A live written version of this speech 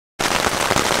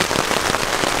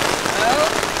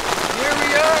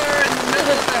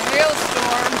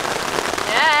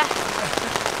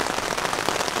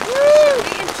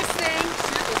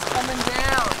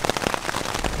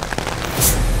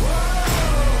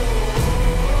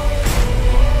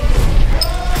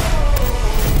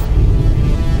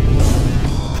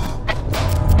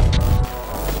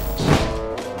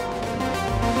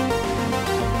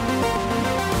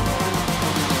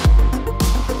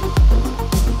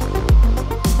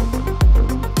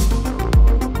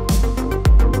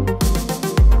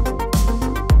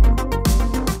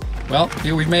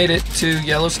Here we've made it to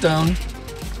Yellowstone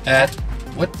at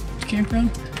what campground?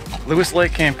 Lewis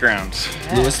Lake Campground.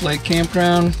 Yeah. Lewis Lake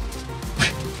Campground.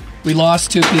 We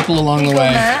lost 2 people along the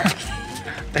way.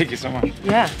 Thank you so much.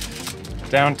 Yeah.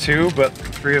 Down 2, but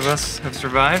 3 of us have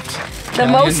survived. The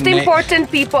most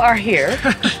important people are here.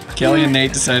 Kelly and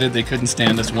Nate decided they couldn't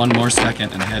stand us 1 more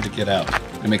second and had to get out.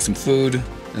 We make some food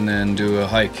and then do a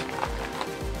hike.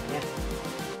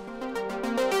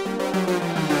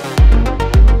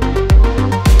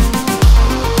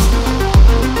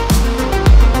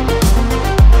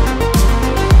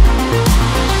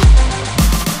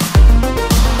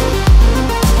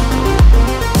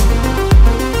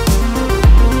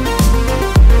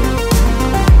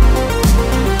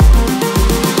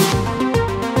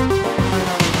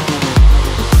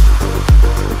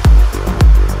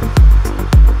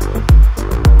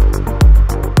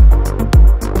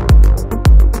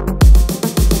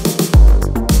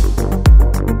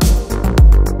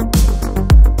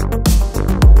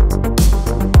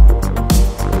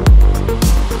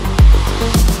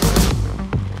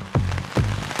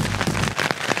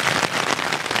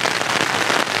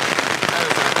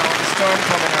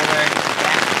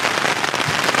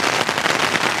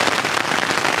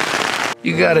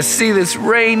 You gotta see this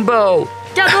rainbow.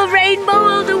 Double rainbow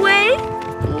all the way?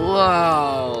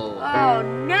 Whoa. Oh,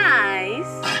 nice.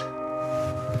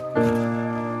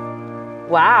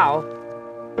 Wow.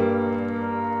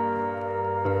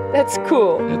 That's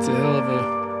cool. That's a hell of a...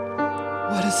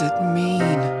 What does it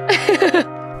mean?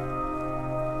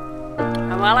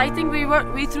 Well, I think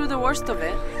we threw the worst of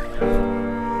it.